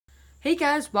Hey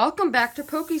guys, welcome back to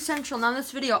Poke Central. Now in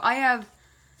this video, I have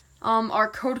our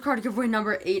code card giveaway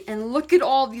number 8, and look at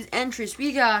all these entries.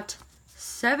 We got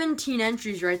 17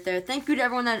 entries right there. Thank you to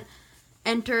everyone that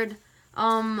entered.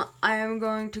 I am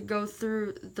going to go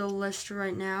through the list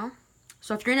right now.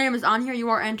 So if your name is on here, you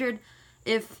are entered.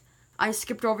 If I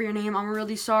skipped over your name, I'm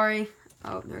really sorry.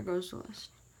 Oh, there goes the list.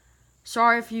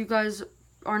 Sorry if you guys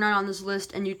are not on this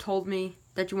list and you told me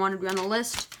that you wanted to be on the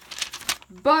list.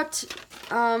 But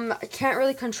I can't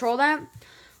really control that.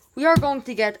 We are going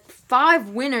to get 5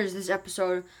 winners this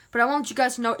episode, but I want you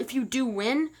guys to know if you do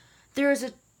win, there's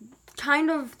like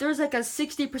a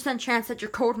 60% chance that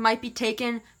your code might be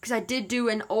taken, because I did do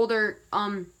an older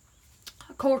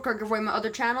code card giveaway on my other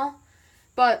channel.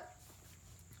 But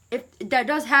if that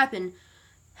does happen,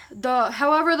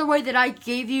 however the way that I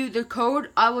gave you the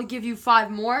code, I will give you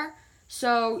 5 more,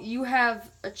 so you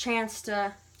have a chance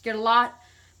to get a lot.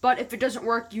 But if it doesn't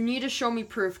work, you need to show me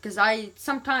proof, because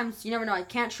sometimes, you never know, I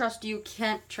can't trust you,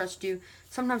 can't trust you.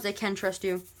 Sometimes I can trust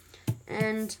you.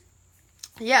 And,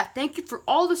 yeah, thank you for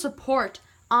all the support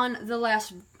on the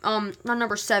last, on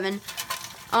number 7.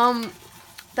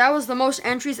 That was the most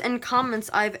entries and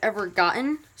comments I've ever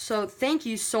gotten, so thank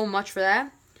you so much for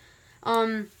that.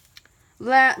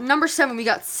 Number 7, we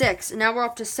got 6, and now we're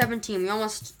up to 17.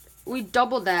 We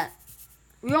doubled that.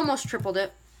 We almost tripled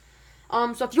it.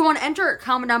 So if you want to enter,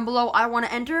 comment down below, I want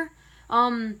to enter.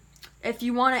 If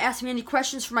you want to ask me any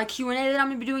questions for my Q&A that I'm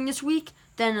going to be doing this week,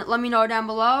 then let me know down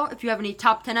below. If you have any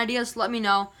top 10 ideas, let me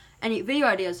know. Any video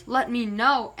ideas, let me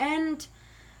know. And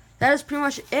that is pretty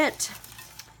much it.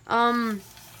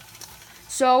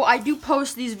 So I do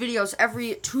post these videos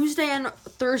every Tuesday and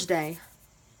Thursday.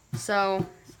 So,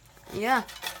 yeah.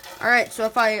 Alright, so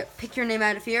if I pick your name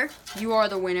out of here, you are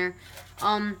the winner.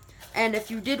 And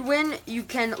if you did win, you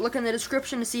can look in the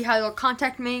description to see how you'll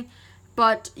contact me.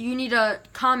 But you need to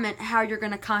comment how you're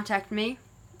going to contact me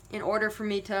in order for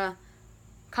me to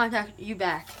contact you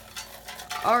back.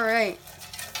 Alright.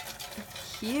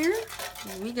 Here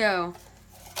we go.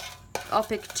 I'll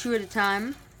pick 2 at a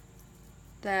time.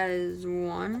 That is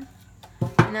 1.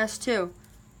 And that's 2.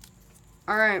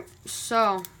 Alright,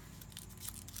 so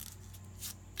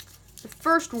the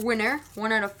first winner,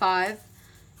 1 out of 5,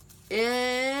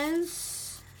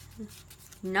 is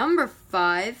number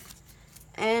 5,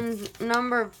 and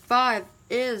number 5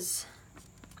 is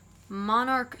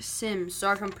Monarch Sims.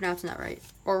 Sorry if I'm pronouncing that right,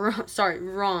 or sorry,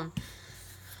 wrong.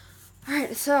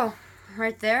 Alright, so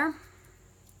right there,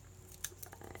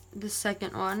 the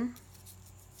second one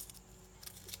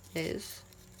is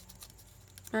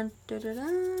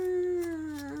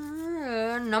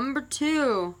number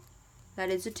 2. That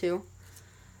is a 2.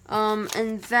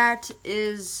 And that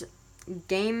is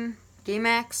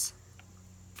GameX.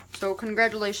 So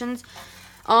congratulations.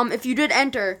 If you did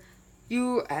enter,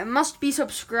 you must be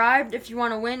subscribed if you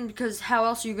want to win, because how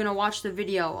else are you going to watch the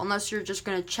video unless you're just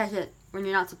going to check it when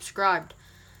you're not subscribed.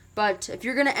 But if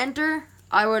you're going to enter,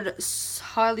 I would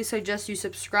highly suggest you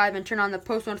subscribe and turn on the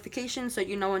post notifications so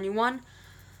you know when you won.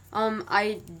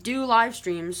 I do live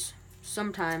streams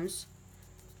sometimes,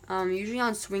 usually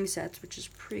on swing sets, which is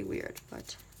pretty weird,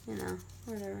 but you know,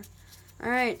 whatever.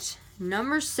 Alright,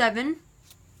 number 7,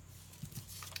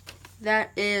 that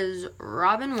is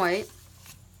Robin White.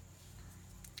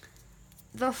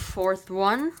 The fourth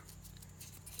one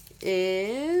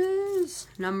is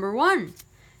number 1.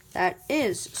 That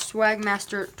is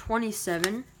Swagmaster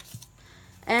 27.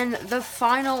 And the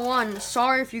final one,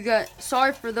 sorry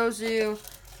for those of you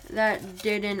that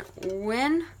didn't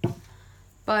win,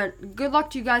 but good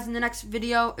luck to you guys in the next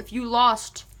video. If you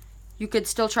lost, you could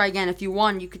still try again. If you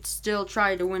won, you could still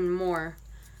try to win more.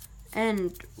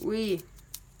 And we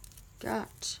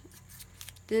got,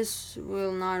 this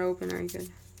will not open very good.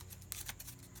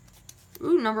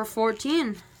 Ooh, number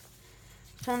 14.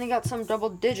 It's only got some double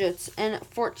digits, and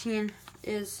 14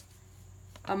 is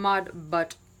a mod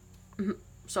butt.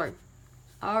 Sorry.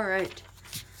 Alright.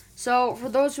 So, for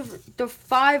those of the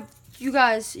 5, you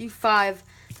 5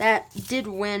 that did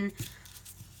win,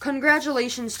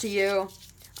 congratulations to you.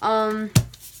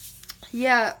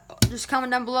 Yeah, just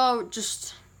comment down below,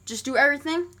 just do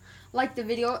everything. Like the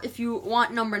video if you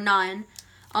want number 9.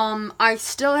 I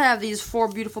still have these 4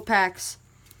 beautiful packs.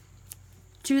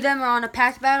 2 of them are on a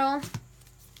pack battle.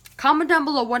 Comment down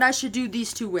below what I should do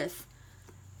these 2 with.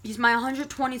 Use my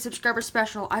 120 subscriber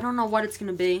special. I don't know what it's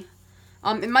going to be.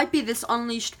 It might be this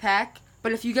Unleashed pack,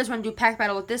 but if you guys want to do a pack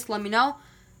battle with this, let me know.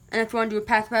 And if you want to do a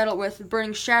pack battle with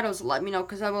Burning Shadows, let me know,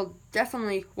 because I will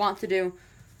definitely want to do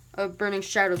a Burning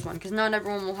Shadows one, because not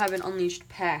everyone will have an Unleashed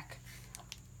pack.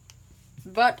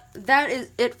 But that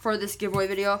is it for this giveaway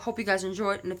video. Hope you guys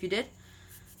enjoyed, and if you did,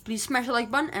 Please smash the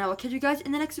like button, and I will catch you guys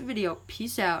in the next video.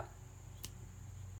 Peace out.